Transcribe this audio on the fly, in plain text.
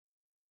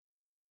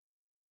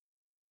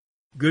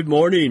Good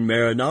morning,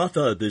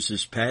 Maranatha. This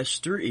is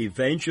Pastor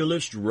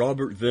Evangelist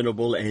Robert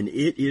Venable, and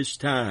it is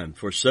time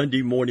for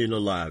Sunday Morning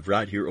Alive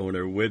right here on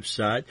our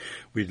website.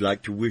 We'd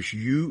like to wish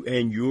you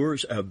and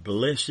yours a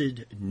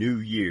blessed new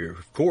year.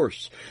 Of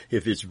course,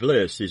 if it's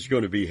blessed, it's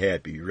going to be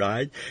happy,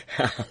 right?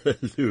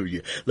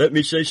 Hallelujah. Let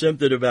me say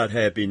something about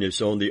happiness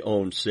on the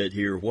onset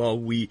here while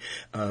we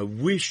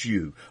wish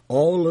you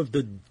all of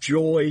the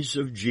joys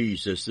of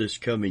Jesus this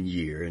coming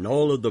year and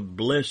all of the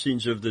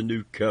blessings of the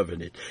new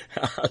covenant.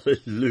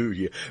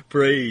 Hallelujah.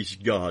 Praise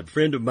God.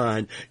 Friend of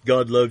mine,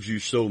 God loves you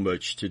so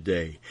much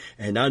today.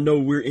 And I know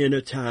we're in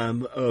a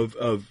time of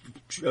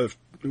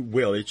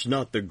well, it's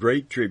not the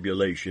great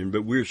tribulation,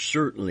 but we're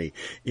certainly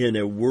in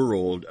a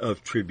world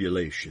of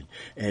tribulation.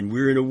 And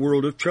we're in a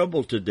world of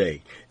trouble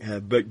today.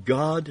 But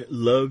God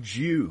loves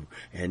you.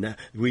 And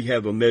we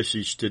have a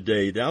message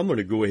today that I'm going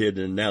to go ahead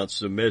and announce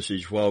the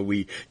message while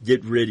we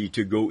get ready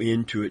to go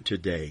into it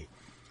today.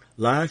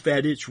 Life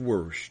at its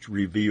worst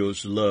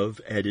reveals love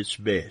at its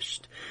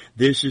best.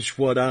 This is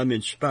what I'm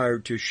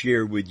inspired to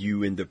share with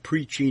you in the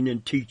preaching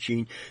and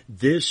teaching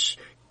this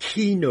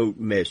keynote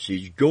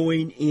message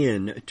going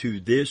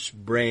into this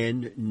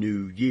brand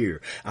new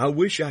year. I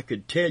wish I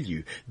could tell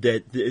you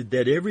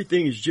that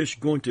everything is just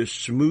going to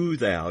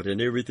smooth out and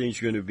everything's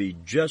going to be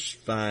just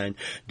fine.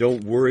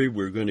 Don't worry,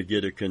 we're going to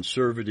get a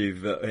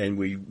conservative, and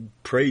we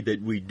pray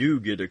that we do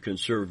get a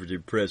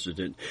conservative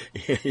president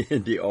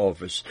in the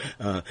office.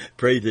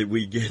 Pray that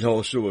we get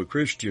also a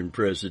Christian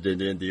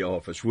president in the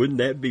office. Wouldn't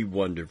that be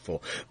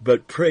wonderful?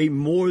 But pray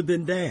more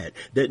than that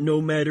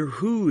no matter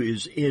who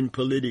is in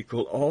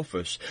political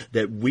office,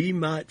 that we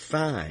might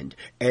find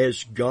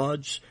as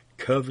God's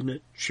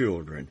covenant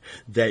children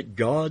that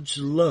God's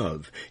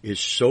love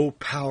is so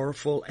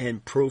powerful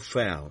and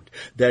profound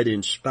that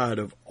in spite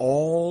of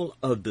all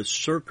of the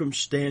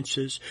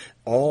circumstances,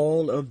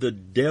 all of the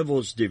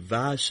devil's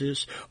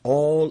devices,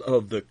 all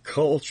of the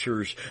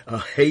culture's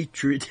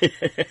hatred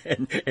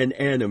and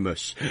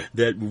animus,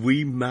 that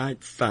we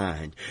might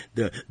find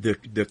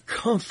the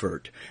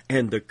comfort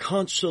and the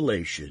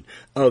consolation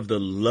of the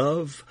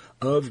love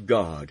of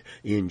God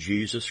in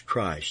Jesus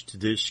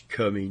Christ this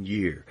coming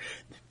year.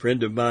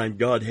 Friend of mine,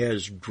 God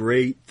has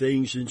great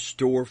things in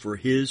store for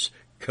His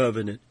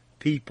covenant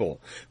people.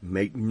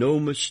 Make no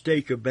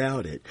mistake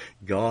about it.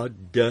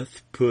 God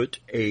doth put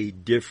a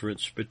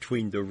difference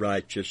between the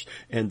righteous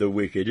and the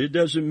wicked. It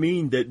doesn't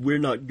mean that we're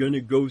not going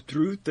to go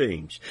through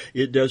things.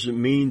 It doesn't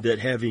mean that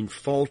having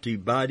faulty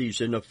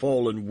bodies in a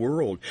fallen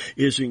world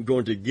isn't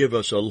going to give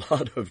us a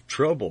lot of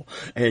trouble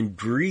and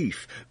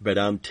grief. But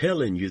I'm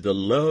telling you, the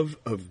love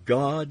of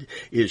God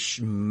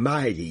is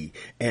mighty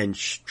and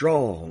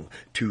strong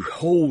to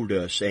hold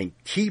us and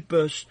keep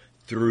us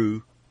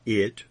through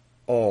it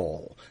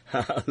all.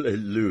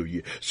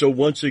 Hallelujah. So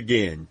once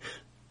again,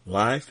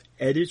 life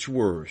at its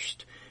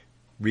worst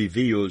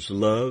reveals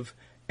love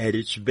at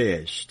its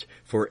best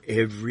for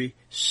every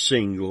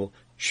single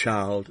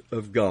child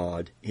of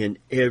God in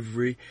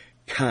every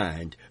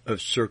kind of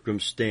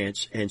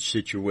circumstance and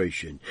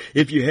situation.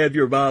 If you have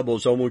your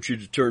Bibles, I want you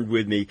to turn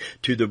with me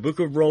to the book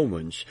of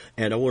Romans,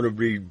 and I want to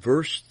read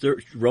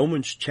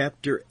Romans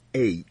chapter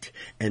 8,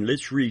 and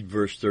let's read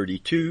verse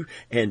 32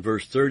 and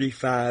verse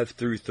 35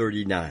 through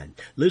 39.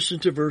 Listen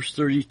to verse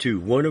 32,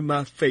 one of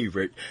my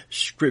favorite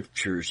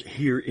scriptures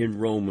here in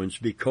Romans,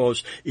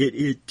 because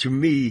it to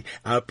me,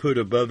 I put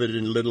above it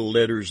in little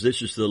letters,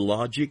 this is the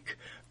logic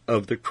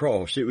of the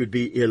cross. It would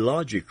be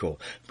illogical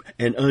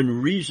and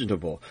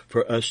unreasonable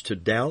for us to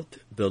doubt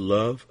the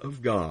love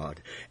of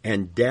God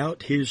and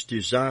doubt His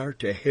desire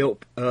to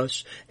help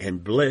us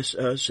and bless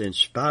us in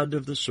spite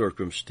of the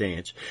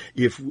circumstance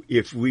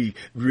if we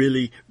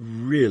really,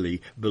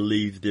 really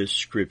believe this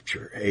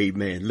scripture.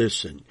 Amen.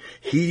 Listen,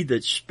 He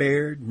that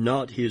spared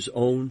not His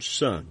own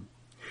Son,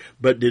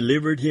 but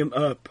delivered Him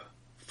up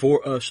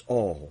for us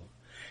all,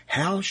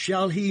 how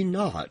shall He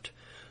not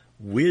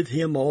with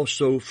Him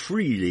also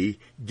freely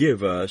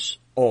give us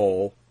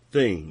all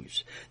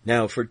things?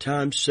 Now, for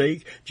time's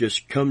sake,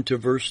 just come to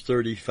verse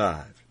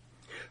 35.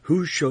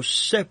 Who shall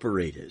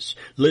separate us?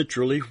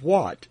 Literally,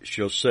 what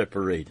shall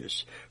separate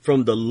us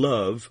from the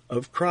love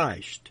of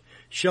Christ?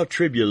 Shall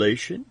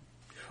tribulation,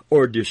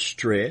 or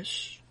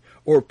distress,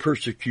 or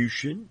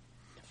persecution,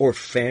 or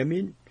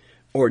famine,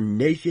 or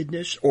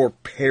nakedness, or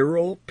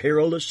peril,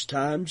 perilous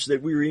times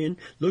that we're in?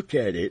 Look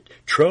at it.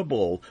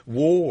 Trouble,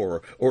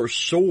 war, or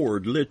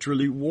sword,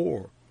 literally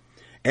war.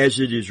 As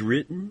it is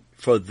written,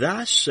 for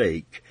thy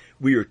sake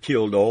we are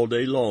killed all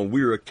day long.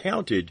 We are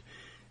accounted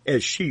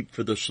as sheep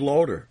for the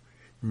slaughter.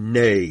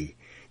 Nay,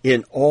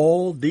 in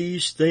all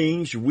these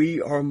things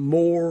we are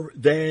more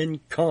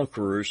than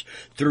conquerors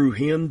through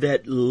Him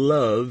that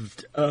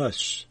loved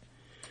us.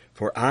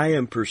 For I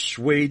am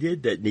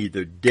persuaded that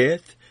neither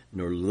death,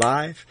 nor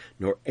life,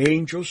 nor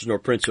angels, nor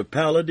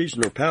principalities,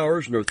 nor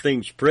powers, nor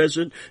things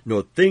present,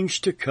 nor things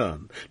to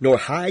come, nor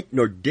height,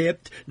 nor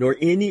depth, nor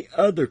any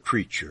other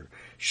creature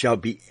shall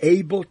be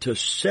able to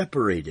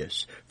separate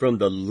us from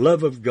the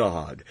love of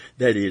God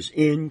that is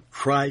in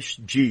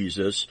Christ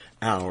Jesus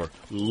our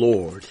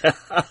Lord.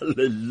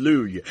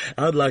 Hallelujah.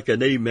 I'd like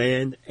an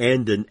amen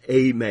and an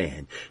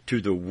amen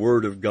to the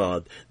Word of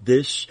God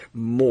this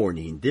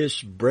morning,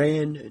 this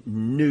brand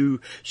new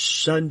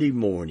Sunday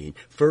morning,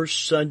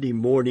 first Sunday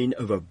morning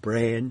of a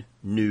brand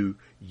new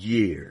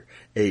year.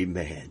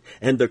 Amen.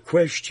 And the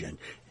question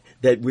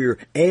that we're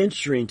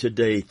answering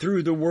today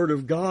through the Word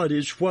of God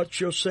is, what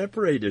shall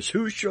separate us?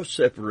 Who shall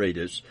separate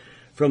us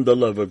from the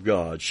love of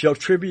God? Shall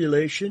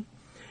tribulation?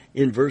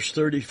 In verse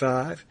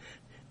 35,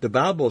 the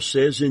Bible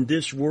says, in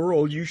this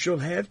world you shall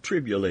have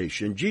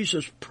tribulation.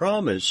 Jesus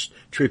promised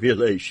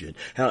tribulation.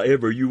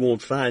 However, you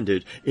won't find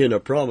it in a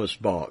promise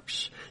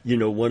box. You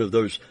know, one of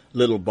those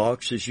little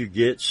boxes you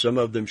get, some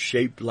of them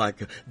shaped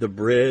like the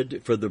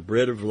bread for the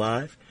bread of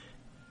life.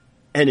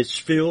 And it's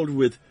filled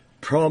with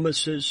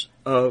promises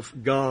of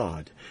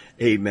God.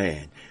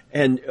 Amen.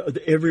 And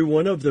every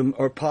one of them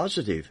are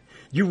positive.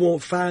 You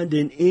won't find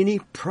in any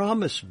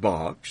promise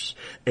box,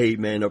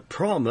 amen, a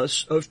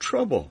promise of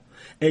trouble.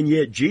 And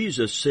yet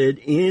Jesus said,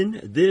 in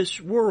this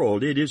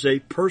world, it is a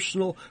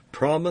personal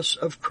promise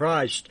of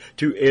Christ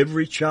to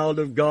every child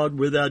of God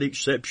without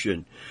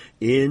exception.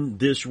 In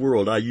this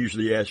world, I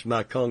usually ask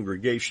my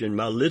congregation,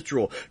 my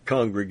literal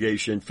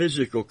congregation,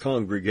 physical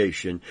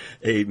congregation,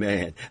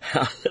 amen,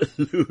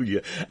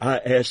 hallelujah. I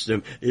ask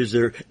them, is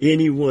there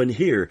anyone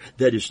here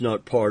that is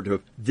not part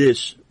of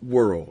this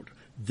world,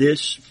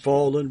 this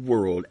fallen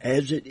world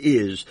as it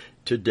is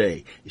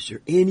today? Is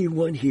there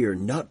anyone here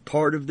not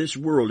part of this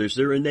world? Is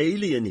there an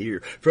alien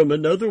here from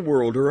another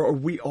world, or are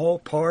we all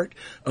part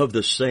of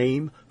the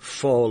same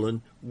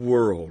fallen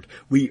world?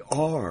 We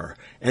are.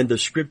 And the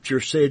scripture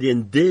said,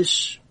 in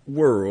this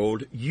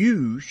world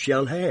you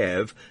shall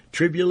have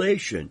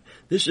tribulation.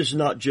 This is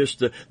not just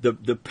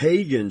the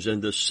pagans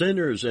and the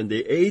sinners and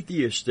the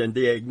atheists and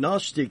the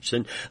agnostics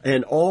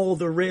and all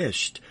the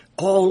rest.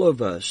 All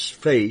of us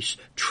face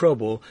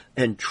trouble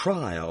and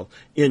trial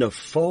in a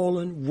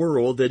fallen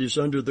world that is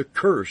under the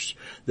curse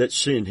that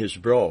sin has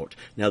brought.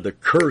 Now, the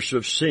curse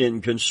of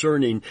sin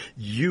concerning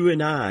you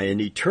and I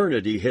in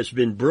eternity has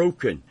been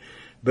broken,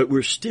 but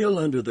we're still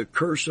under the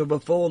curse of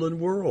a fallen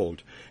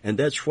world. And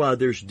that's why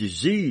there's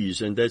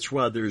disease, and that's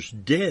why there's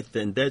death,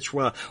 and that's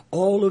why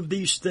all of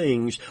these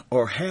things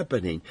are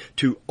happening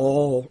to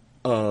all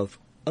of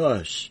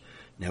us.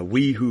 Now,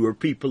 we who are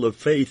people of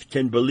faith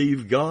can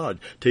believe God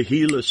to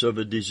heal us of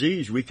a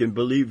disease. We can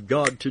believe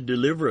God to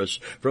deliver us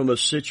from a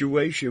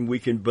situation. We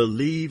can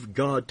believe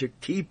God to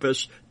keep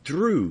us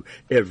through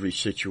every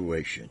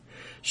situation.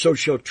 So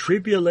shall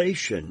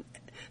tribulation,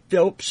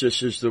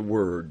 thelpsis is the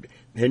word,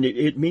 and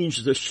it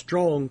means the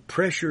strong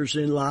pressures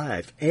in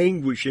life,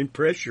 anguish and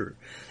pressure.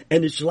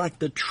 And it's like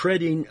the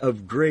treading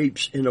of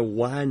grapes in a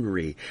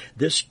winery.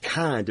 This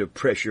kind of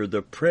pressure,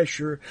 the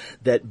pressure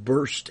that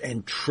burst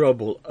and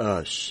trouble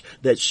us,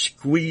 that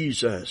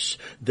squeeze us,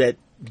 that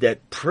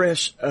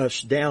press us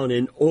down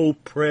and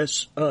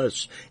oppress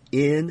us.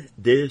 In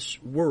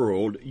this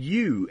world,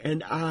 you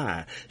and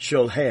I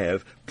shall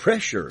have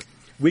pressure.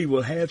 We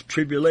will have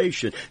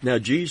tribulation. Now,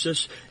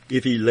 Jesus,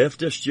 if He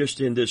left us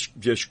just in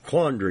this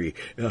quandary,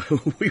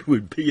 we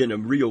would be in a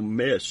real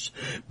mess.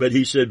 But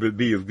He said, but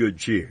be of good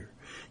cheer.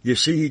 You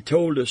see, He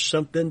told us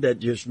something that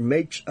just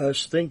makes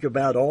us think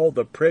about all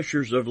the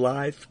pressures of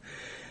life,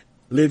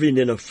 living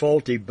in a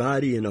faulty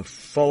body in a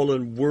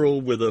fallen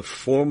world with a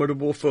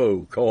formidable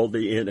foe called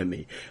the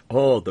enemy.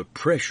 Oh, the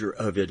pressure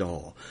of it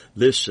all.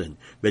 Listen,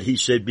 but He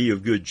said, be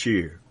of good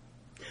cheer.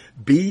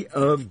 Be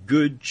of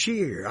good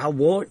cheer. I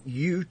want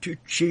you to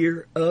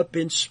cheer up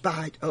in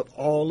spite of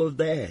all of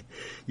that.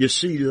 You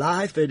see,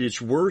 life at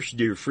its worst,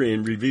 dear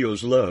friend,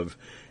 reveals love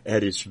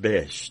at its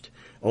best.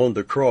 On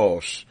the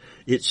cross,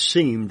 it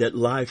seemed that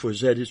life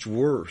was at its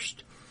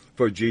worst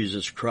for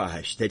Jesus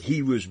Christ, that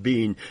He was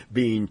being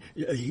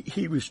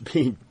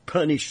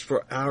punished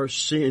for our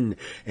sin,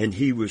 and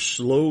He was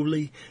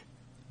slowly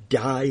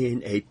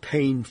dying a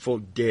painful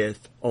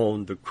death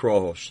on the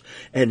cross,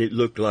 and it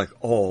looked like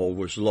all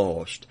was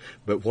lost.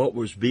 But what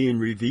was being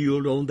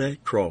revealed on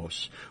that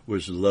cross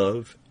was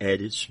love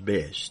at its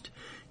best.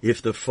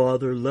 If the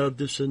Father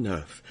loved us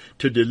enough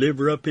to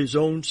deliver up His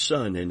own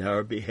Son in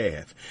our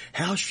behalf,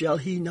 how shall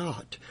He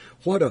not?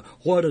 What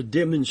a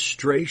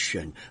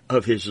demonstration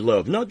of His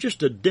love. Not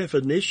just a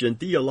definition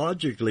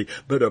theologically,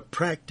 but a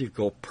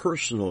practical,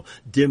 personal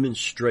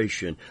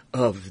demonstration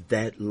of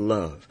that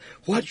love.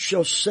 What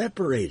shall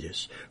separate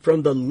us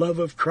from the love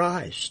of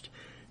Christ?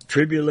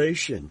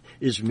 Tribulation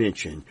is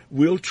mentioned.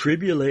 Will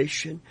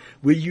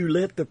you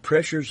let the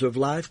pressures of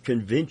life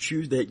convince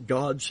you that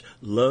God's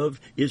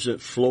love isn't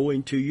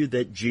flowing to you,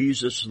 that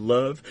Jesus'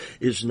 love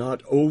is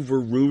not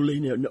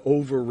overruling and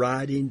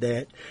overriding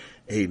that?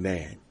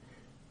 Amen.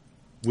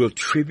 Will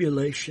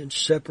tribulation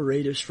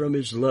separate us from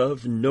His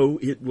love? No,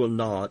 it will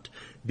not.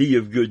 Be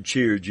of good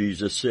cheer,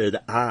 Jesus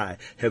said. I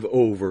have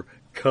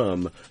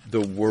overcome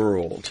the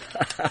world.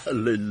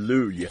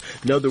 Hallelujah.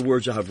 In other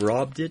words, I've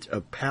robbed it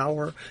of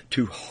power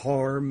to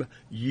harm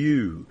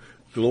you.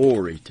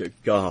 Glory to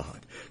God.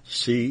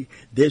 See,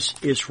 this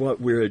is what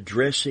we're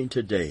addressing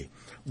today.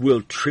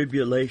 Will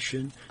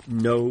tribulation?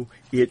 No,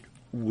 it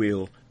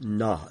will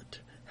not.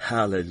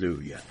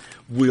 Hallelujah.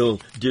 Will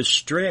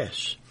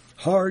distress,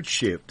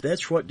 hardship,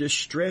 that's what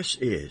distress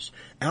is.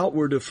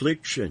 Outward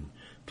affliction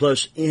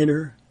plus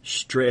inner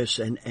stress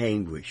and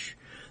anguish.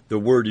 The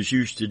word is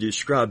used to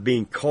describe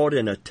being caught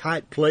in a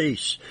tight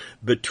place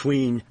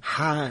between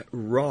high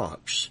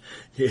rocks.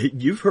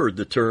 You've heard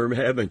the term,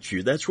 haven't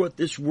you? That's what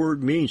this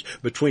word means.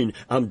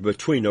 I'm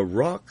between a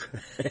rock,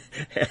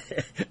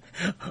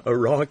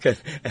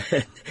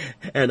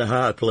 and a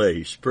high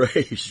place.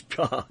 Praise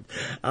God.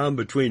 I'm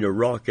between a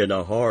rock and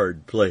a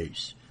hard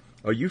place.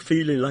 Are you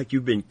feeling like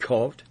you've been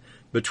caught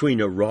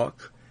between a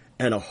rock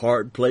and a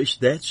hard place?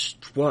 That's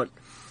what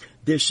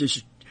this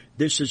is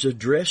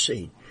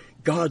addressing.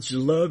 God's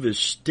love is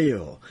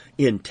still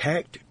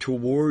intact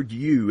toward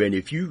you, and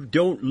if you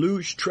don't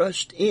lose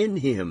trust in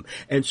Him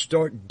and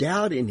start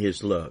doubting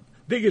His love,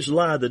 biggest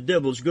lie the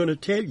devil's going to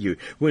tell you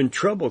when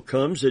trouble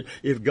comes, that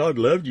if God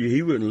loved you,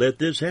 He wouldn't let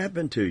this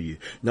happen to you.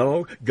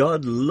 No,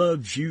 God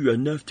loves you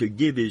enough to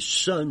give His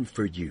Son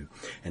for you.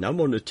 And I'm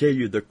going to tell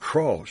you, the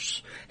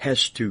cross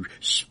has to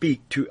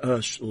speak to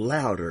us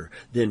louder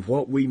than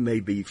what we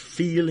may be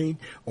feeling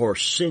or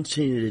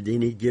sensing at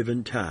any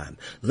given time.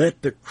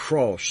 Let the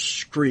cross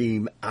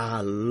scream,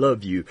 I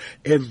love you,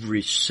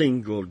 every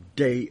single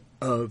day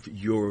of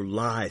your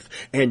life,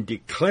 and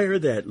declare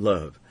that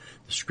love.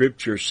 The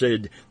Scripture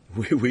said,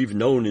 we've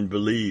known and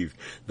believed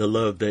the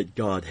love that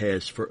God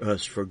has for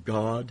us, for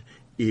God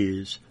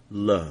is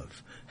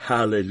love.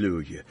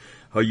 Hallelujah.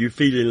 Are you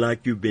feeling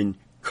like you've been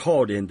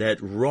caught in that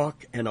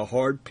rock and a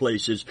hard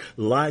place? Is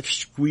life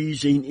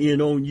squeezing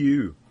in on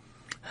you?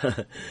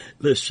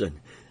 Listen,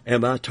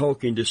 am I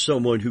talking to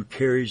someone who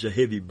carries a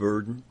heavy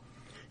burden?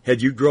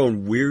 Have you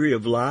grown weary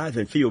of life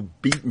and feel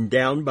beaten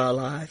down by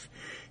life?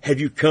 Have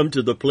you come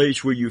to the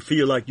place where you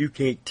feel like you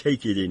can't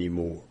take it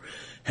anymore?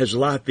 Has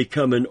life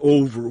become an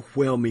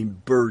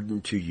overwhelming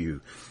burden to you?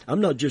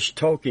 I'm not just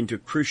talking to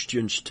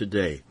Christians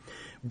today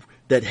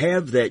that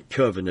have that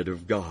covenant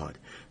of God.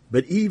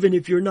 But even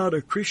if you're not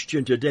a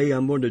Christian today,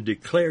 I'm going to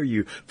declare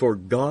you, for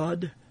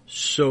God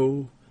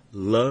so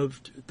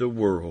loved the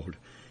world,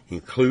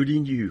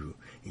 including you,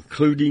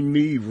 including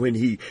me, when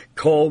He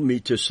called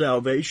me to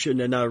salvation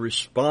and I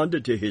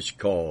responded to His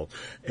call.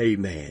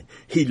 Amen.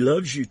 He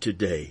loves you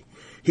today.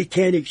 He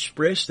can't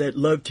express that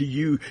love to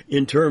you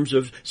in terms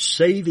of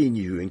saving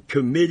you and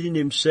committing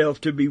Himself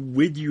to be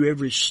with you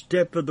every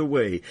step of the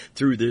way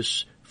through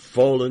this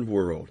fallen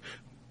world.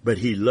 But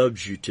He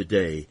loves you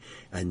today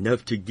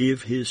enough to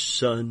give His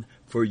Son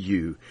for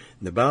you.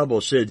 And the Bible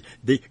said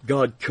that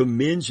God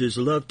commends His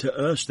love to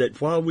us,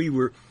 that while we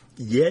were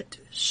yet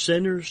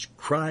sinners,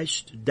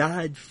 Christ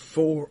died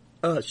for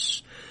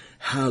us.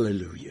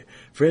 Hallelujah.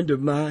 Friend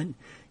of mine,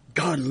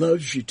 God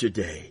loves you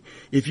today.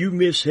 If you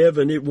miss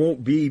heaven, it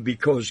won't be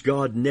because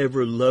God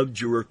never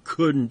loved you or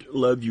couldn't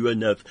love you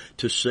enough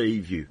to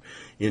save you.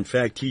 In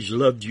fact, He's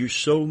loved you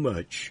so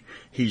much,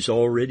 He's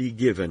already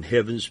given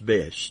heaven's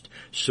best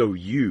so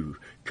you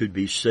could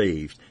be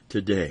saved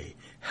today.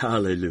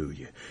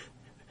 Hallelujah.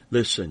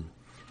 Listen,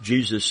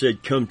 Jesus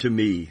said, come to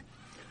me,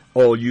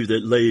 all you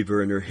that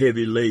labor and are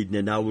heavy laden,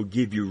 and I will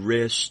give you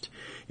rest.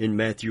 In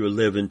Matthew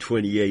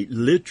 11:28,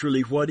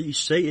 literally what He's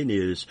saying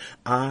is,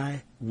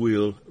 I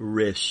will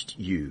rest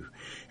you.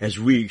 As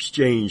we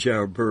exchange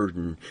our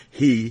burden,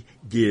 He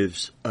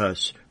gives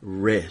us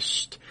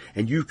rest.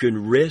 And you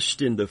can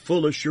rest in the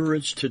full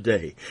assurance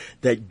today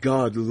that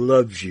God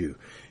loves you.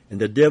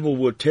 And the devil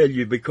will tell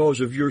you,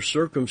 because of your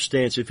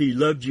circumstance, if He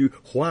loved you,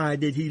 why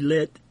did He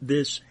let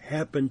this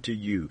happen to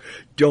you?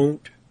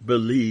 Don't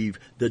believe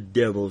the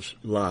devil's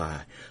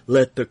lie.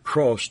 Let the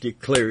cross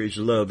declare His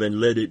love,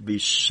 and let it be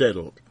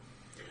settled.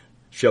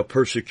 Shall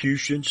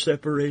persecution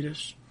separate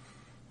us?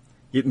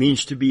 It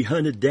means to be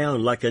hunted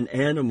down like an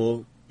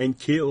animal and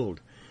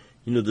killed.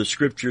 You know, the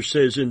Scripture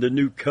says in the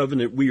New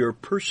Covenant we are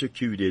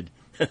persecuted,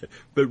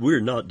 but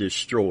we're not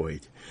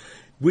destroyed.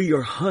 We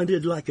are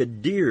hunted like a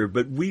deer,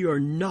 but we are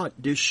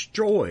not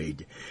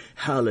destroyed.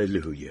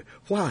 Hallelujah.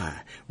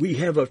 Why? We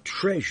have a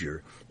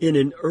treasure in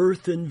an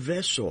earthen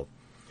vessel.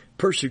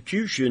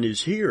 Persecution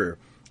is here.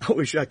 I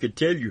wish I could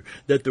tell you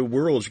that the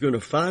world's going to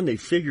finally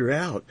figure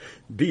out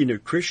being a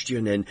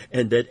Christian,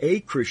 and that a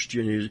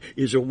Christian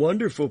is a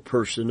wonderful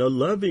person, a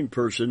loving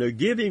person, a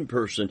giving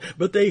person.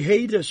 But they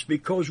hate us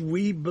because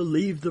we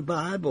believe the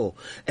Bible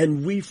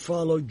and we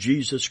follow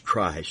Jesus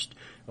Christ.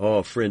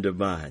 Oh, friend of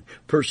mine,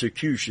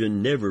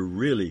 persecution never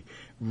really,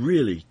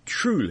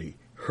 truly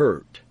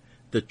hurt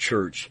the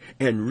church,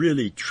 and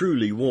really,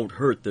 truly won't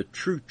hurt the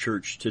true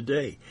church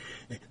today.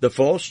 The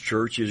false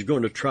church is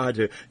going to try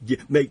to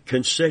make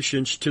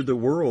concessions to the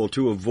world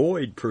to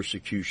avoid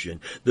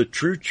persecution. The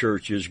true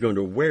church is going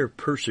to wear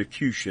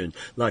persecution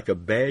like a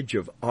badge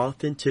of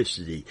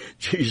authenticity.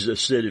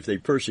 Jesus said, if they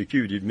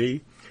persecuted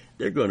me,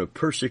 they're going to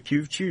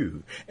persecute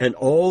you. And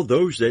all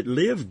those that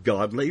live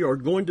godly are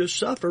going to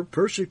suffer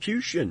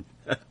persecution.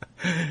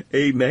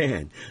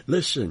 Amen.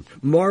 Listen,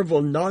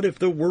 marvel not if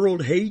the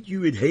world hate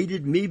you. It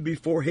hated me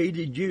before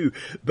hated you.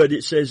 But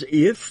it says,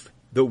 if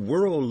the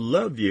world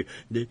love you,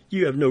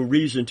 you have no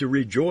reason to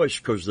rejoice,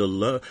 because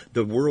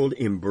the world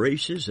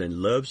embraces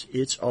and loves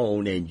its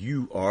own, and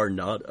you are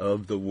not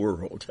of the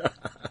world.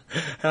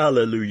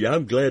 Hallelujah.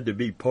 I'm glad to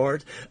be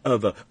part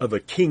of a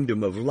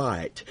kingdom of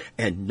light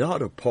and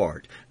not a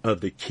part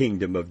of the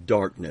kingdom of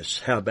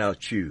darkness. How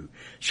about you?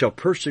 Shall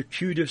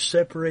persecutors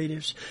separate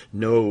us?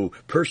 No,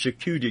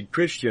 persecuted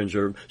Christians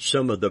are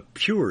some of the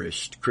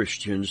purest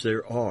Christians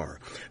there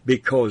are,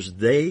 because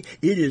it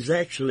is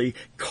actually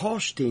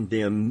costing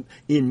them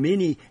in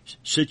many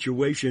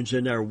situations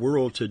in our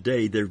world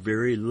today. Their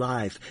very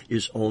life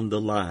is on the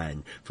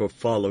line for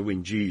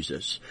following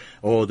Jesus.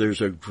 Oh,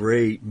 there's a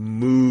great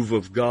move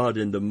of God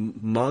in the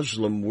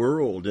Muslim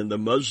world,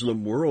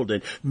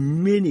 and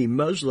many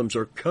Muslims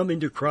are coming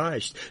to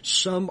Christ.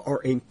 Some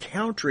are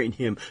encountering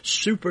Him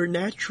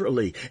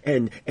supernaturally,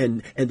 and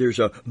there's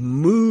a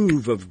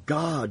move of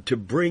God to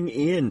bring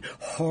in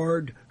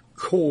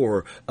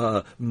hardcore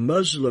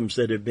Muslims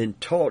that have been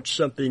taught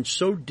something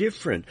so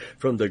different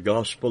from the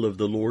gospel of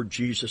the Lord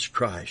Jesus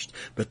Christ.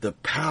 But the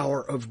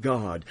power of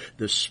God,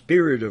 the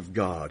Spirit of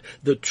God,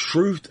 the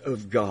truth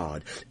of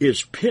God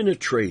is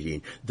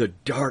penetrating the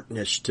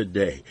darkness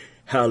today.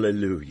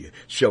 Hallelujah.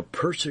 Shall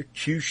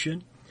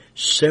persecution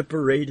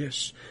separate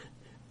us?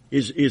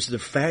 Is the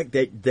fact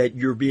that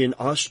you're being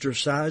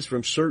ostracized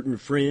from certain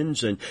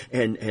friends and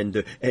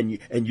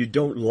you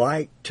don't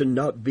like to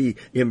not be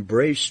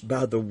embraced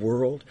by the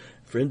world?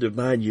 Friend of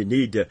mine, you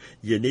need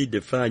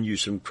to find you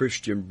some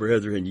Christian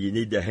brethren. You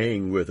need to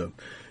hang with them.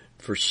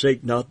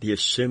 Forsake not the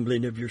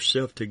assembling of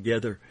yourself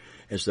together,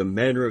 as the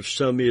manner of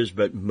some is,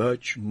 but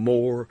much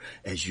more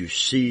as you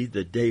see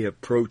the day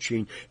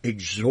approaching,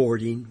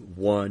 exhorting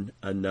one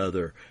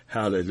another.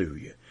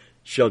 Hallelujah.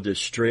 Shall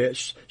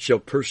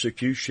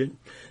persecution?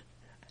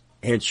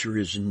 Answer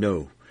is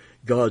no.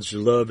 God's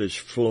love is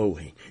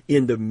flowing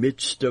in the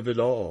midst of it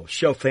all.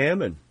 Shall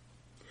famine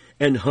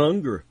and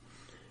hunger,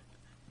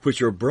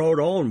 which are brought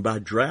on by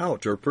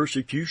drought or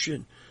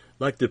persecution?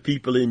 Like the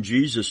people in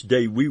Jesus'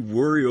 day, we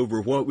worry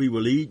over what we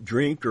will eat,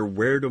 drink, or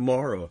wear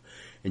tomorrow.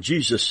 And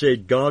Jesus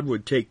said God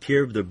would take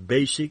care of the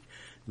basic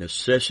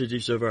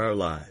necessities of our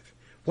life.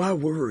 Why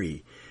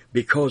worry?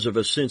 Because of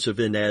a sense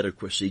of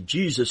inadequacy.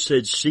 Jesus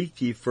said,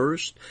 seek ye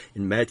first,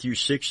 in Matthew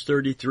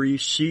 6:33,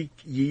 seek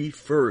ye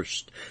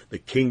first the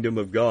kingdom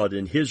of God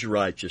and His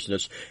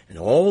righteousness, and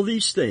all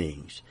these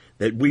things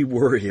that we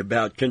worry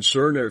about,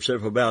 concern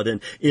ourselves about, and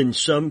in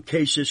some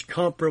cases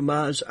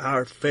compromise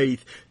our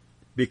faith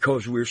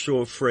because we're so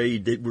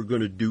afraid that we're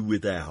going to do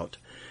without.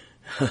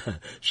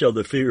 Shall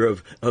the fear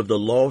of the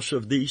loss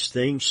of these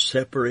things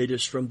separate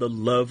us from the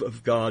love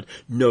of God?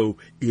 No,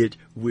 it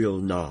will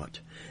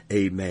not.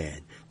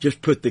 Amen.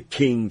 Just put the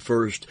King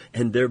first,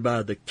 and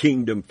thereby the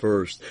kingdom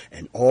first,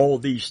 and all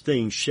these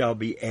things shall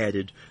be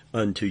added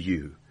unto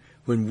you.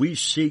 When we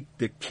seek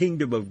the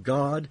kingdom of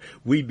God,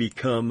 we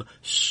become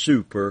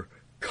super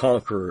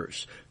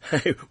conquerors.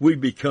 We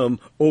become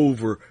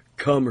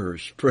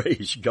overcomers.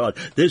 Praise God.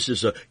 This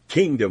is a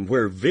kingdom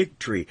where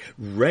victory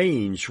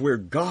reigns, where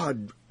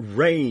God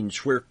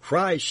reigns, where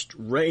Christ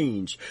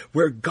reigns,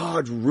 where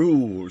God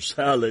rules.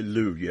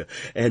 Hallelujah.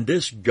 And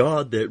this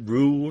God that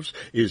rules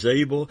is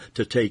able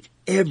to take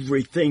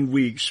everything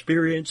we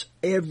experience,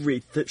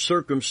 every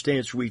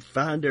circumstance we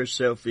find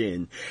ourselves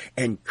in,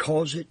 and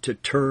cause it to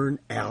turn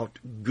out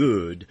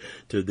good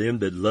to them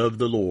that love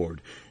the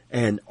Lord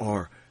and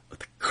are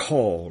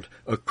called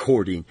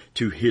according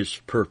to His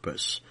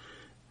purpose.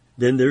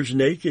 Then there's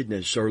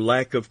nakedness or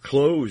lack of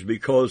clothes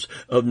because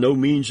of no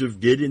means of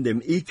getting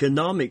them.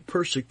 Economic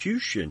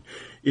persecution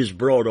is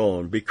brought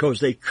on because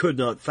they could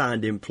not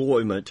find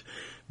employment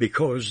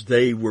because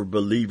they were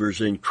believers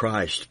in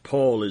Christ.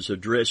 Paul is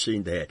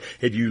addressing that.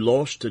 Have you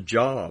lost a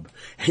job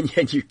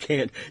and you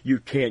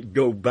can't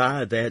go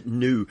buy that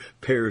new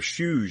pair of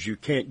shoes? You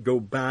can't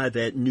go buy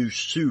that new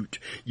suit.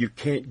 You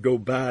can't go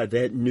buy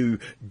that new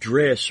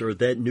dress or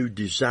that new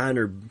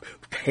designer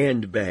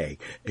handbag.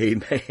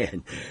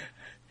 Amen.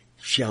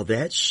 Shall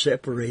that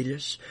separate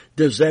us?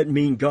 Does that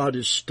mean God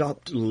has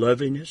stopped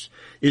loving us?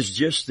 Is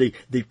just the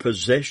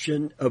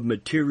possession of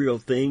material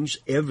things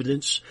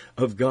evidence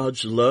of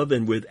God's love,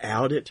 and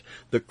without it,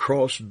 the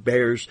cross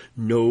bears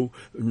no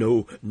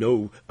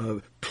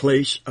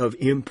place of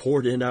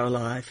import in our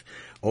life?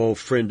 Oh,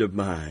 friend of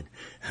mine,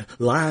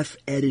 life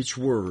at its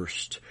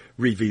worst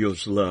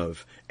reveals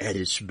love at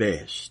its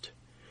best.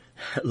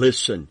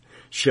 Listen,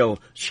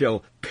 shall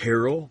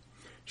peril?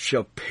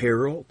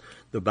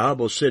 The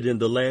Bible said in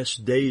the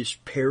last days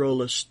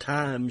perilous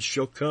times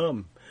shall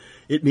come.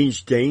 It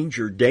means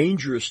danger.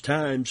 Dangerous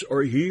times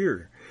are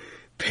here.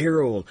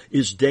 Peril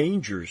is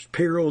dangers,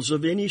 perils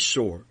of any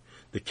sort.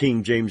 The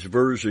King James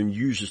Version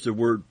uses the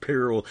word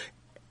peril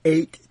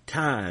 8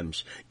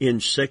 times in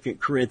 2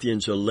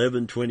 Corinthians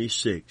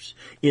 11:26.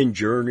 In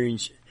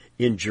journeys,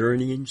 in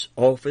journeyings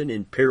often,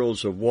 in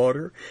perils of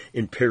water,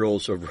 in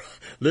perils of...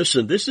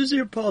 Listen, this is the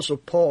Apostle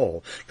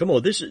Paul. Come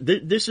on, this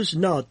is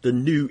not the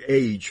New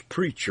Age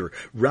preacher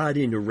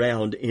riding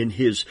around in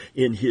his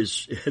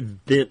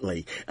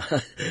Bentley.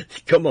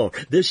 Come on,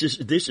 this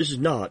is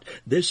not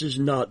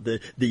the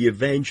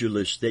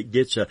evangelist that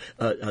gets a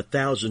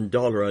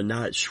 $1,000 a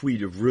night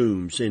suite of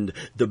rooms in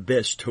the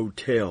best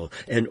hotel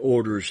and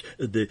orders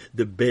the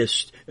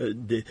best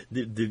the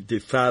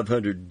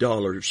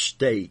 $500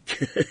 steak.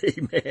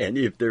 Amen.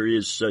 If there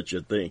is such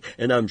a thing,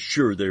 and I'm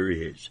sure there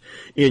is.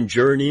 In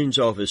journeyings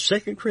office,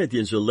 2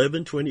 Corinthians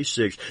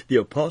 11:26, the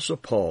Apostle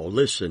Paul,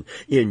 listen,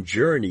 in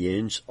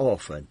journeyings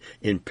often,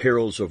 in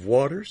perils of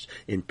waters,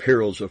 in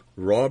perils of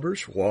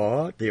robbers.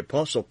 What? The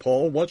Apostle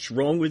Paul, what's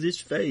wrong with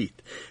his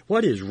faith?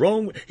 What is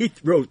wrong? He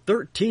wrote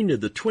 13 of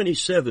the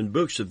 27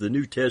 books of the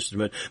New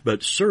Testament,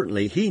 but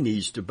certainly he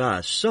needs to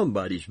buy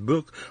somebody's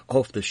book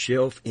off the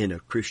shelf in a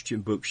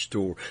Christian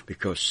bookstore,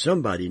 because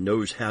somebody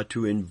knows how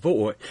to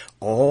avoid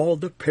all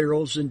the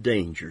perils and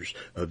dangers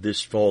of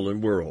this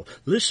fallen world.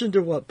 Listen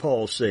to what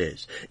Paul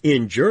says.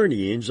 In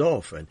journeyings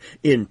often,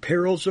 in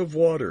perils of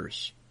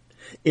waters,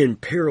 in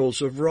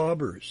perils of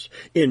robbers,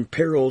 in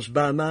perils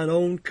by mine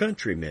own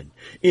countrymen,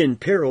 in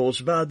perils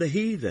by the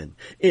heathen,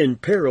 in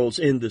perils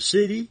in the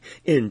city,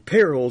 in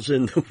perils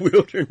in the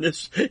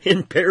wilderness,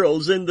 in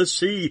perils in the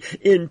sea,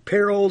 in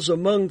perils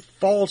among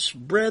false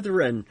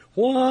brethren.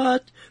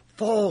 What?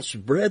 False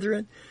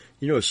brethren?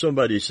 You know,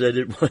 somebody said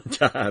it one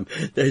time.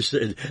 They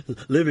said,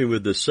 living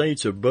with the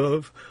saints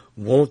above,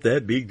 won't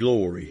that be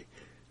glory?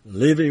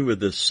 Living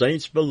with the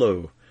saints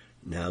below,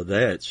 now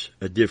that's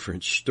a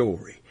different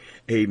story.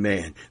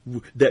 Amen.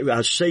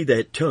 I say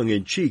that tongue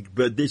in cheek,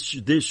 but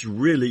this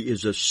really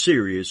is a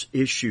serious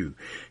issue.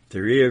 If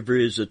there ever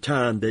is a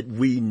time that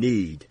we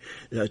need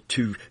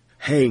to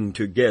hang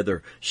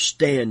together,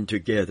 stand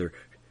together,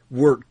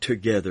 work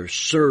together,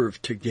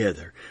 serve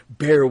together,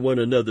 bear one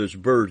another's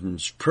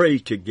burdens, pray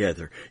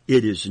together,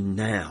 it is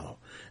now.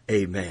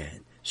 Amen.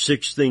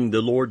 6 thing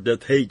the Lord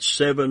doth hate,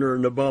 7 are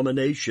an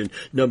abomination.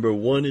 Number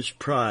 1 is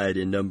pride,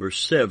 and number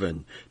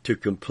 7, to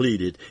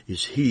complete it,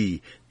 is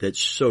he that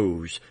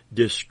sows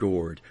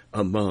discord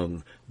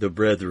among the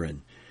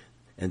brethren.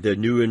 And the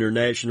New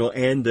International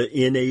and the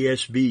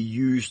NASB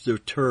use the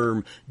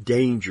term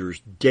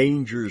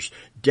dangerous.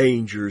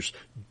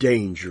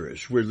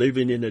 We're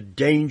living in a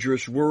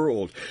dangerous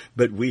world,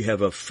 but we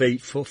have a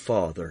faithful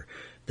Father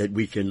that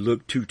we can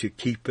look to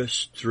keep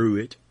us through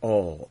it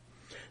all.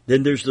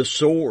 Then there's the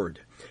sword.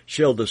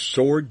 Shall the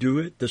sword do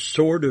it? The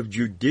sword of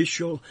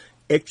judicial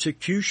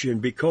execution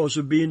because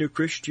of being a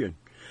Christian.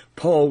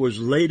 Paul was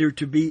later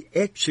to be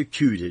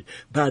executed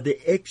by the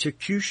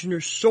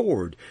executioner's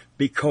sword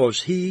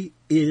because he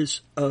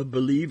is a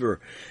believer.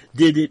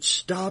 Did it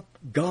stop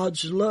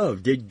God's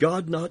love? Did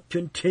God not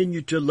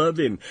continue to love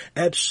him?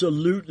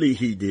 Absolutely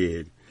he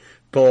did.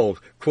 Paul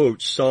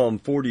quotes Psalm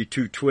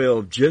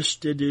 42:12,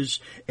 just as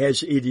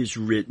it is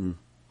written,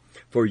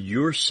 for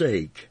your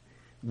sake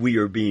we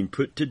are being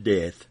put to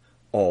death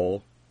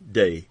all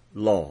day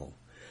long.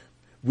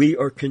 We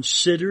are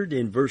considered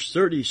in verse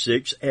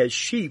 36 as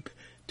sheep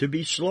to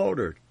be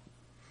slaughtered.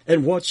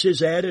 And what's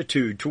his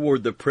attitude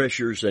toward the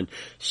pressures and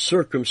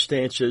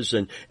circumstances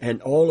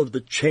and all of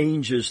the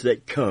changes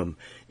that come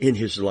in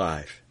his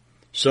life?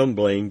 Some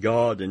blame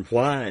God and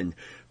whine,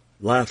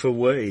 laugh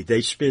away.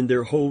 They spend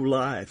their whole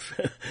life.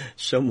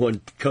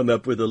 Someone come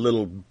up with a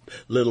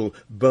little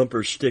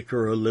bumper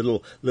sticker, a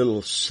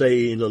little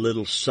saying, a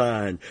little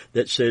sign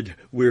that said,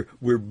 we're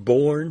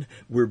born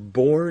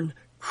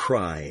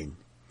crying.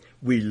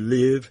 We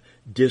live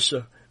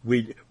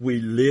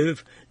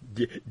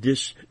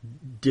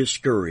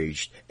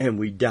discouraged, and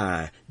we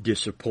die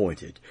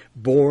disappointed.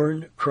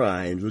 Born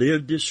crying,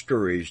 live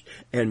discouraged,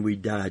 and we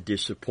die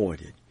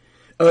disappointed.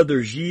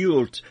 Others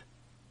yield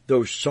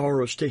those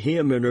sorrows to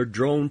him and are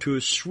drawn to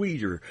a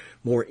sweeter,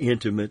 more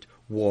intimate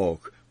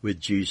walk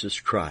with Jesus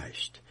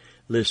Christ.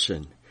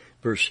 Listen,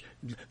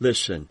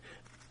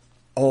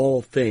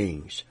 all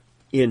things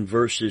in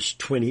verses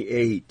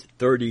 28,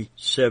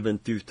 37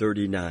 through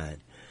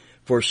 39.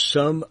 For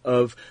some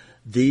of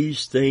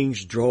these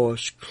things draw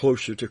us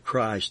closer to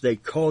Christ. They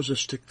cause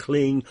us to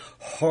cling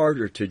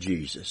harder to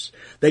Jesus.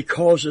 They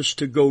cause us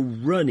to go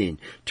running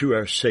to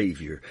our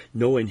Savior,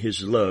 knowing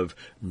his love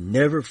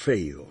never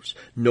fails,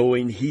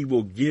 knowing he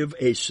will give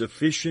a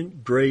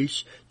sufficient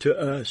grace to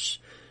us.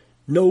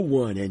 No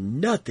one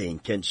and nothing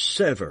can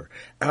sever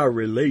our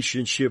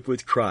relationship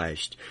with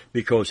Christ,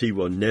 because he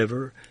will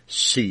never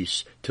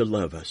cease to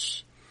love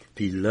us. If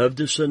he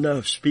loved us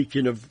enough,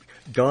 speaking of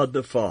God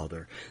the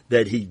Father,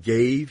 that he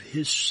gave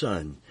his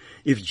Son.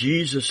 If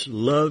Jesus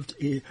loved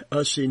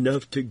us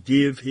enough to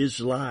give his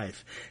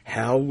life,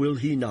 how will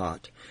he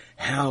not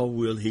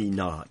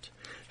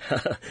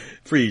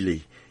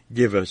freely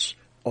give us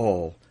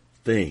all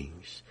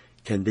things?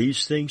 Can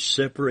these things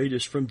separate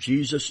us from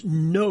Jesus?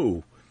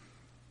 No.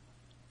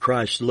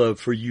 Christ's love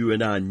for you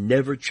and I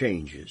never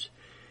changes.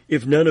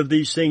 If none of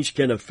these things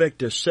can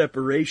affect a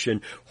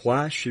separation,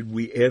 why should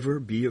we ever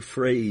be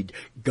afraid?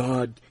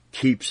 God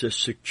keeps us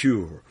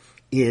secure.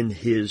 in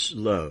His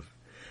love.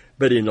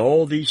 But in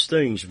all these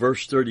things,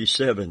 verse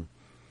 37,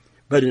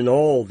 but in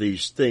all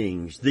these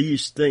things,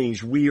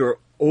 we are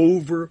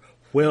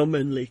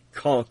overwhelmingly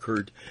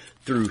conquered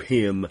through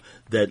Him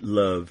that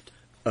loved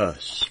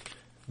us.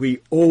 We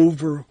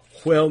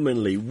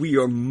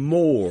are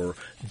more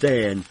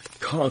than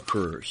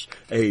conquerors.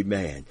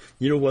 Amen.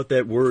 You know what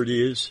that word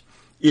is?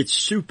 It's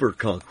super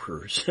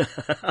conquerors.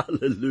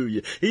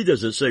 Hallelujah. He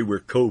doesn't say we're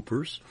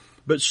copers,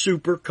 but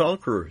super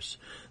conquerors.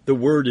 The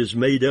word is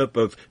made up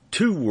of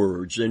two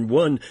words, and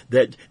one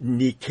that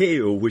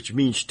Nikeo, which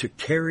means to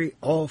carry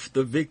off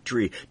the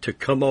victory, to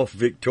come off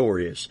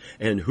victorious,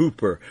 and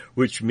Hooper,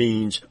 which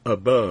means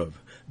above.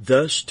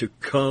 Thus to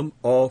come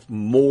off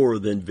more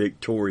than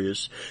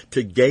victorious,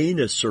 to gain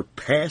a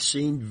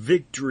surpassing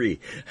victory.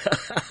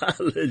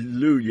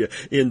 Hallelujah,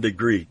 in the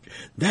Greek.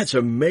 That's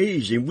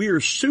amazing. We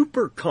are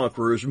super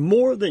conquerors,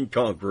 more than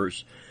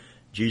conquerors.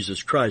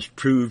 Jesus Christ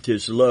proved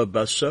His love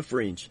by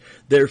sufferings.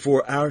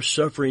 Therefore, our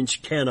sufferings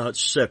cannot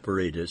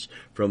separate us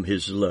from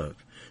His love.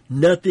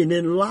 Nothing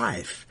in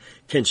life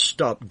can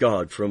stop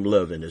God from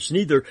loving us.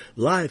 Neither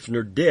life,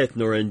 nor death,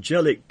 nor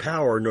angelic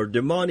power, nor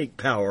demonic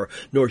power,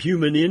 nor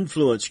human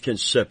influence can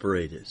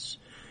separate us.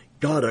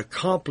 God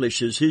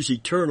accomplishes His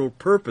eternal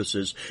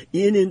purposes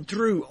in and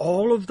through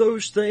all of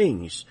those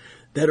things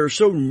that are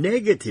so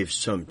negative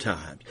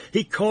sometimes.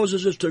 He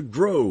causes us to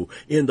grow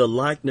in the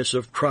likeness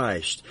of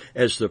Christ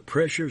as the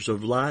pressures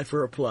of life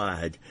are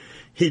applied.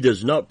 He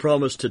does not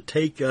promise to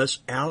take us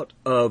out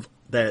of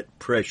that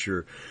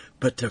pressure,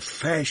 but to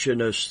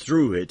fashion us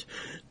through it,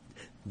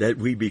 that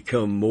we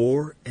become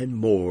more and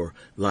more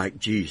like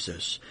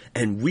Jesus,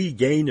 and we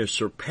gain a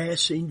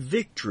surpassing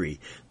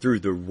victory through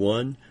the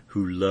one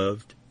who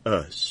loved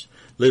us.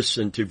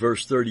 Listen to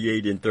verse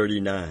 38 and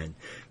 39.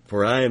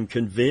 For I am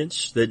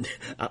convinced that,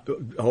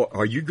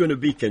 are you going to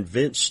be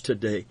convinced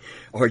today?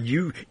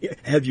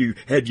 Have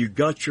you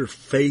got your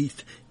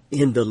faith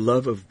in the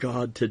love of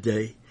God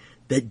today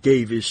that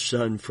gave His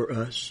Son for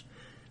us?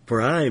 For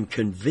I am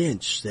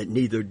convinced that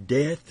neither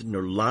death,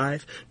 nor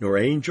life, nor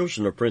angels,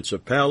 nor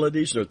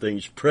principalities, nor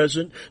things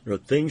present, nor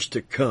things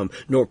to come,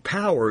 nor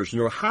powers,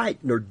 nor height,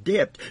 nor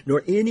depth,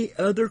 nor any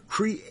other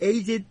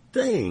created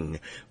thing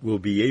will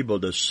be able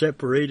to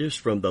separate us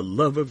from the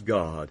love of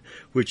God,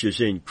 which is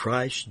in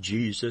Christ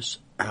Jesus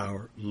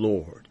our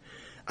Lord.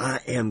 I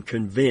am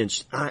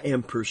convinced, I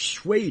am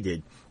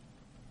persuaded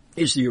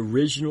is the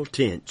original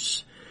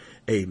tense.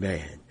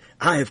 Amen.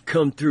 I have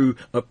come through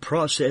a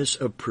process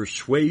of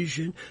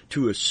persuasion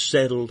to a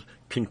settled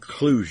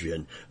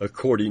conclusion,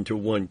 according to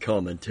one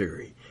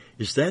commentary.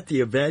 Is that the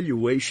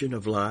evaluation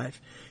of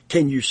life?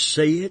 Can you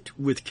say it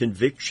with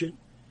conviction?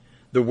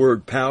 The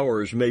word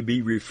powers may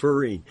be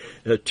referring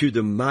to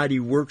the mighty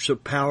works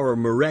of power,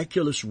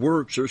 miraculous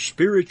works, or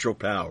spiritual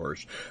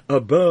powers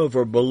above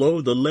or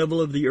below the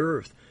level of the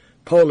earth.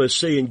 Paul is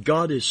saying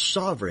God is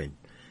sovereign,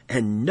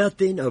 and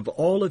nothing of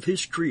all of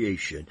His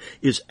creation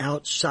is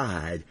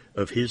outside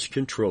of His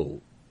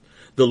control.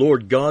 The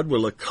Lord God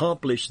will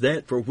accomplish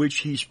that for which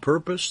He's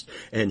purposed,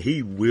 and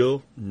He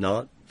will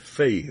not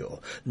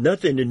fail.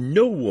 Nothing and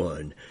no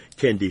one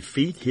can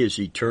defeat His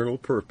eternal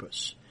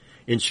purpose.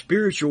 In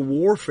spiritual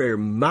warfare,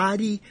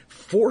 mighty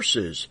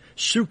forces,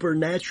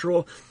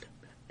 supernatural,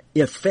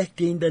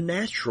 affecting the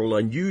natural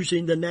and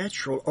using the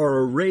natural,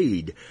 are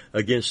arrayed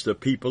against the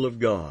people of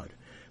God.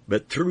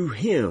 But through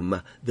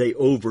Him they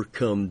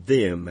overcome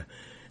them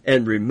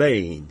and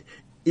remain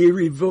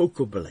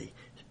irrevocably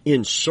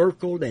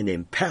encircled and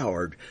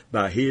empowered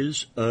by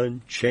His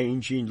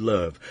unchanging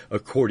love,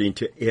 according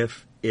to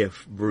F.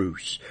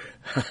 Bruce.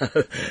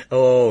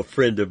 Oh,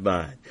 friend of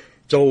mine,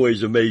 it's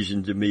always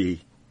amazing to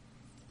me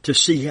to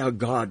see how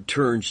God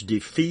turns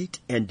defeat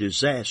and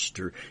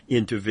disaster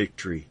into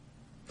victory.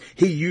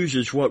 He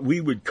uses what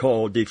we would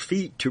call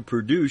defeat to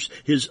produce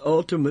His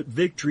ultimate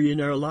victory in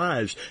our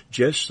lives,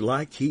 just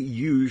like He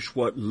used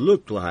what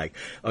looked like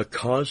a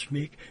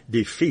cosmic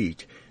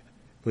defeat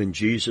when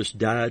Jesus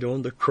died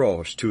on the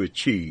cross to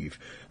achieve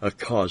a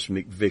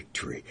cosmic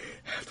victory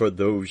for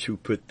those who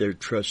put their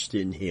trust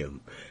in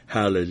Him.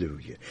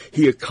 Hallelujah.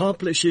 He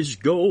accomplishes His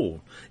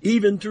goal,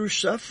 even through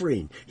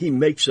suffering. He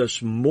makes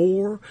us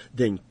more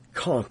than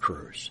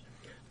conquerors.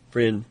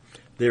 Friend,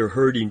 there are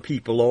hurting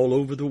people all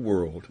over the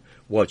world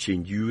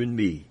watching you and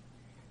me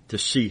to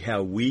see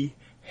how we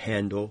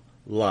handle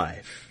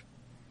life.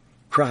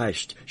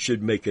 Christ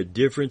should make a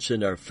difference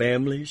in our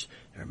families,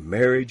 our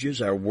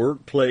marriages, our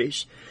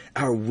workplace,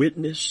 our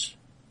witness,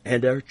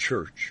 and our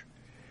church.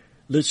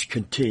 Let's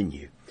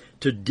continue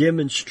to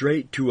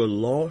demonstrate to a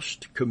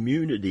lost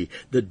community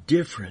the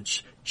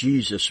difference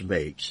Jesus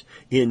makes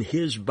in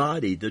His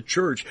body, the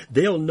church.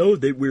 They'll know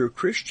that we're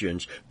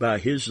Christians by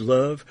His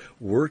love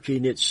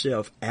working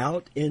itself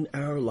out in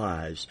our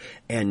lives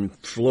and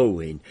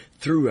flowing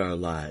through our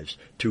lives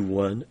to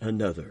one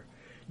another.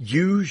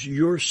 Use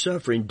your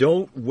suffering.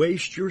 Don't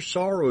waste your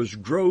sorrows.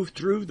 Grow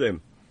through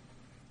them.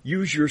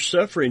 Use your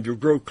suffering to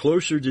grow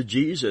closer to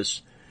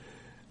Jesus.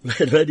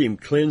 Let Him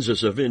cleanse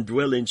us of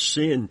indwelling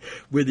sin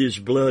with His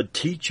blood.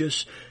 Teach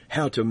us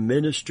how to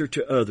minister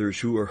to others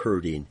who are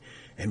hurting,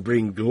 and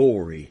bring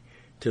glory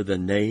to the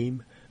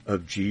name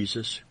of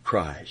Jesus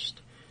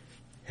Christ.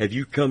 Have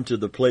you come to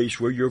the place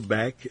where your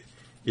back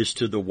is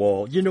to the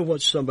wall? You know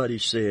what somebody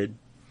said?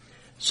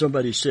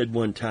 Somebody said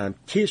one time,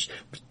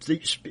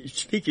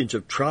 speaking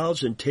of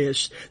trials and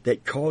tests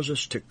that cause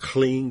us to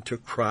cling to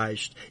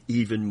Christ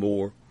even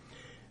more.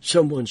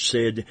 Someone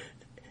said,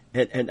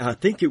 and I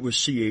think it was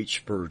C.H.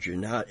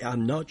 Spurgeon.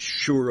 I'm not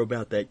sure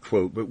about that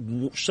quote,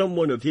 but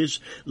someone of his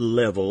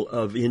level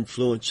of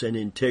influence and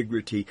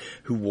integrity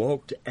who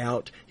walked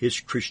out his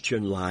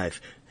Christian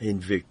life in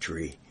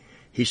victory.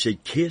 He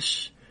said,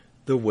 kiss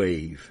the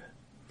wave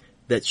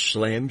that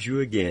slams you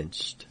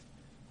against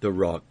the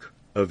rock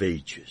of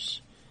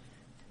ages.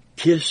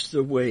 Kiss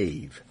the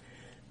wave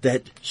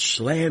that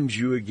slams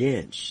you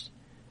against,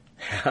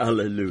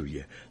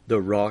 hallelujah, the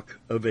rock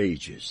of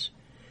ages.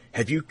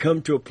 Have you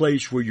come to a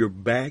place where your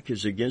back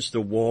is against the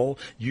wall?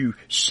 You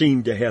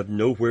seem to have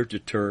nowhere to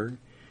turn.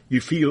 You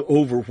feel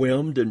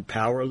overwhelmed and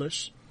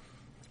powerless.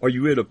 Are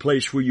you at a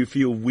place where you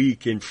feel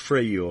weak and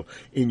frail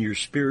in your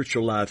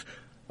spiritual life?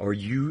 Are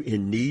you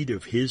in need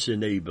of His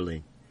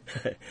enabling?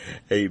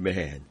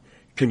 Amen.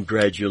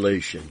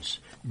 Congratulations.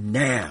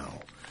 Now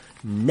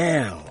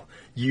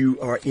you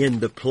are in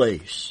the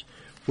place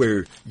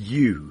where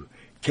you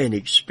can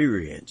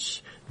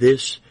experience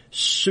this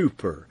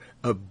super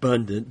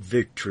abundant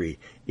victory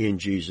in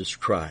Jesus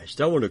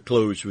Christ. I want to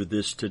close with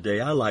this today.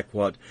 I like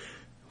what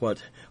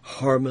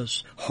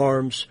Harms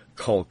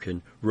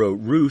Calkin wrote.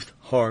 Ruth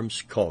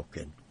Harms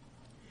Calkin.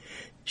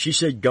 She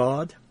said,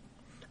 God,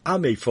 I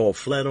may fall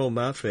flat on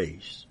my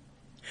face.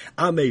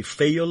 I may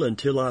fail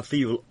until I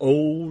feel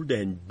old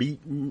and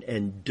beaten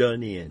and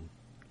done in.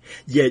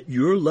 Yet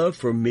your love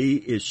for me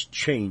is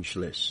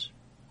changeless.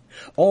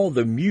 All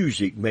the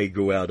music may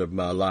go out of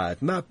my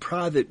life. My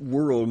private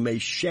world may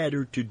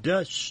shatter to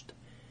dust.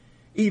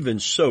 Even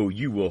so,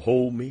 you will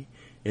hold me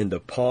in the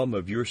palm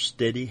of your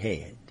steady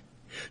hand.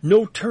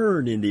 No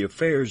turn in the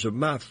affairs of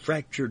my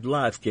fractured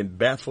life can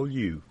baffle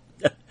you.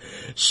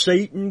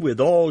 Satan, with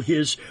all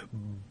his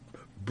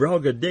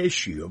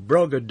braggadocio,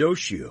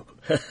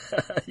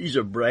 he's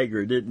a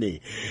braggart, isn't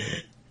he?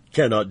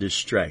 Cannot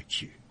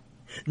distract you.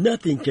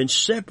 Nothing can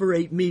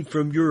separate me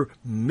from your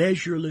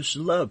measureless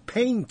love.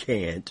 Pain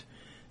can't.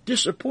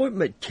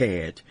 Disappointment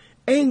can't.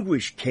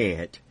 Anguish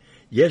can't.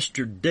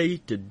 Yesterday,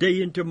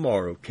 today, and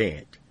tomorrow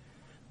can't.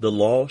 The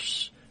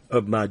loss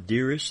of my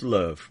dearest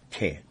love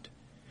can't.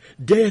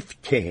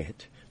 Death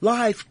can't.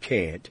 Life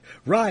can't.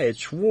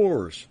 Riots,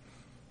 wars,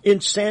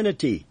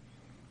 insanity,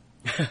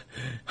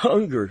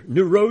 hunger,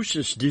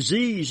 neurosis,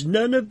 disease,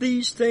 none of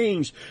these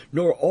things,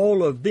 nor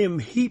all of them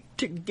heaped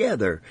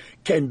together,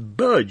 can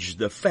budge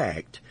the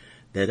fact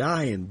that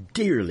I am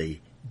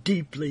dearly,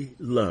 deeply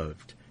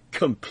loved,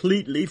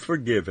 completely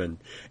forgiven,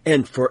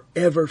 and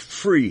forever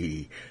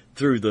free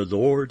through the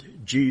Lord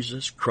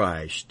Jesus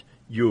Christ,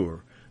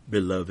 your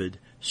beloved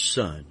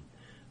Son.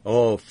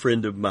 Oh,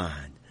 friend of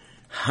mine,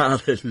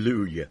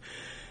 hallelujah,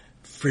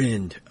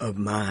 friend of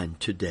mine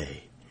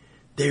today.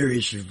 There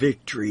is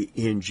victory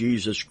in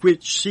Jesus.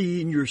 Quit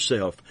seeing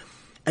yourself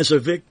as a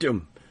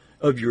victim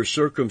of your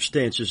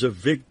circumstances, a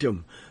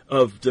victim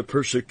of the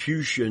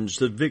persecutions,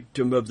 the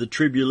victim of the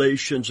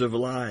tribulations of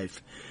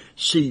life.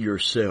 See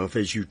yourself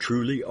as you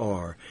truly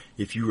are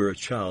if you are a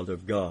child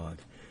of God.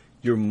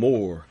 You're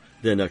more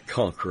than a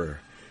conqueror.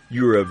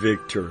 You're a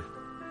victor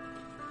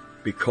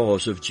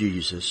because of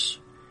Jesus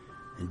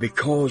and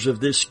because of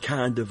this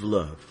kind of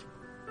love.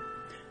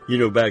 You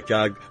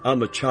know,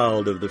 I'm a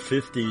child of the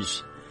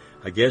 50s.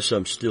 I guess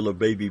I'm still a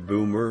baby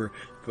boomer.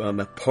 I'm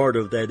a part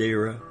of that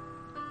era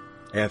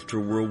after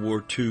World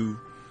War II.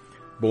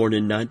 Born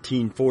in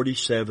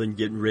 1947,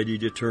 getting ready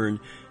to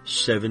turn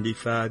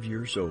 75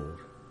 years old.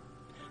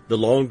 The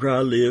longer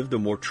I live, the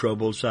more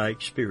troubles I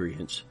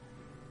experience.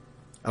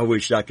 I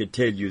wish I could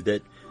tell you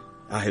that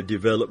I have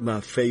developed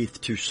my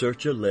faith to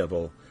such a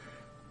level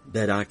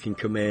that I can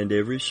command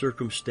every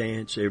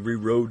circumstance, every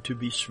road to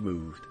be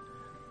smooth.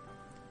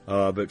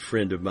 But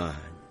friend of mine,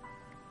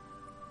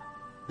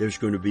 there's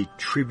going to be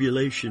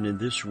tribulation in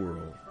this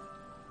world.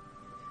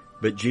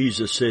 But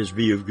Jesus says,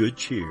 be of good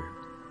cheer.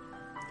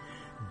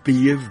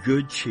 Be of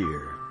good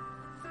cheer.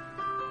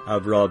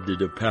 I've robbed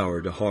it of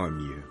power to harm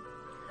you.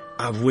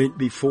 I've went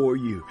before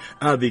you.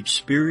 I've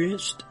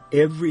experienced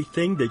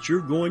everything that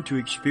you're going to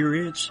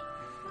experience,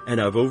 and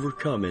I've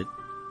overcome it.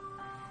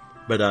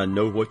 But I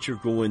know what you're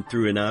going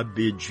through, and I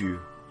bid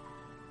you,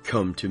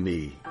 come to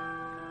me.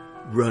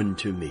 Run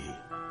to me.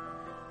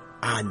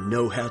 I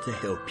know how to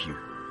help you.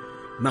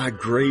 My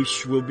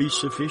grace will be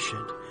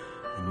sufficient.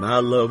 My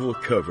love will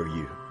cover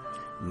you.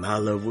 My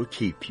love will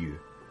keep you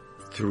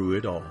through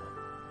it all.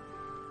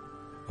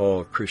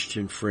 Oh,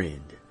 Christian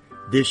friend,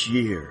 this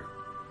year,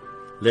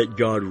 let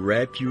God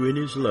wrap you in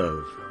His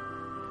love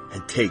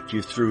and take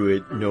you through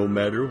it no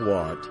matter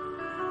what,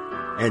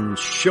 and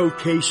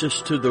showcase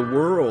us to the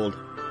world.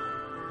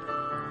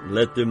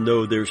 Let them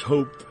know there's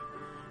hope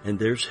and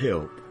there's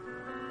help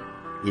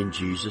in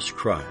Jesus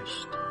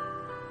Christ.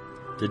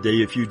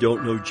 Today, if you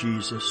don't know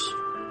Jesus,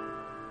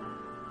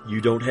 you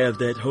don't have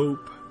that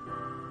hope.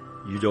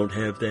 You don't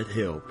have that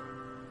help,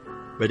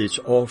 but it's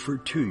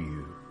offered to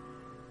you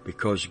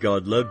because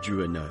God loved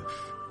you enough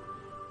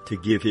to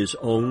give His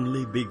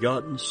only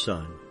begotten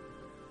Son,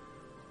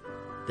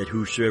 that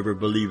whosoever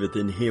believeth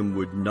in Him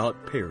would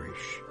not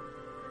perish.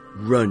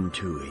 Run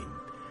to Him,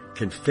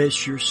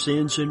 confess your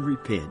sins and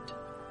repent,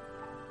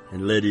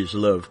 and let His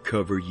love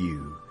cover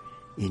you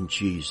in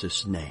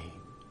Jesus' name.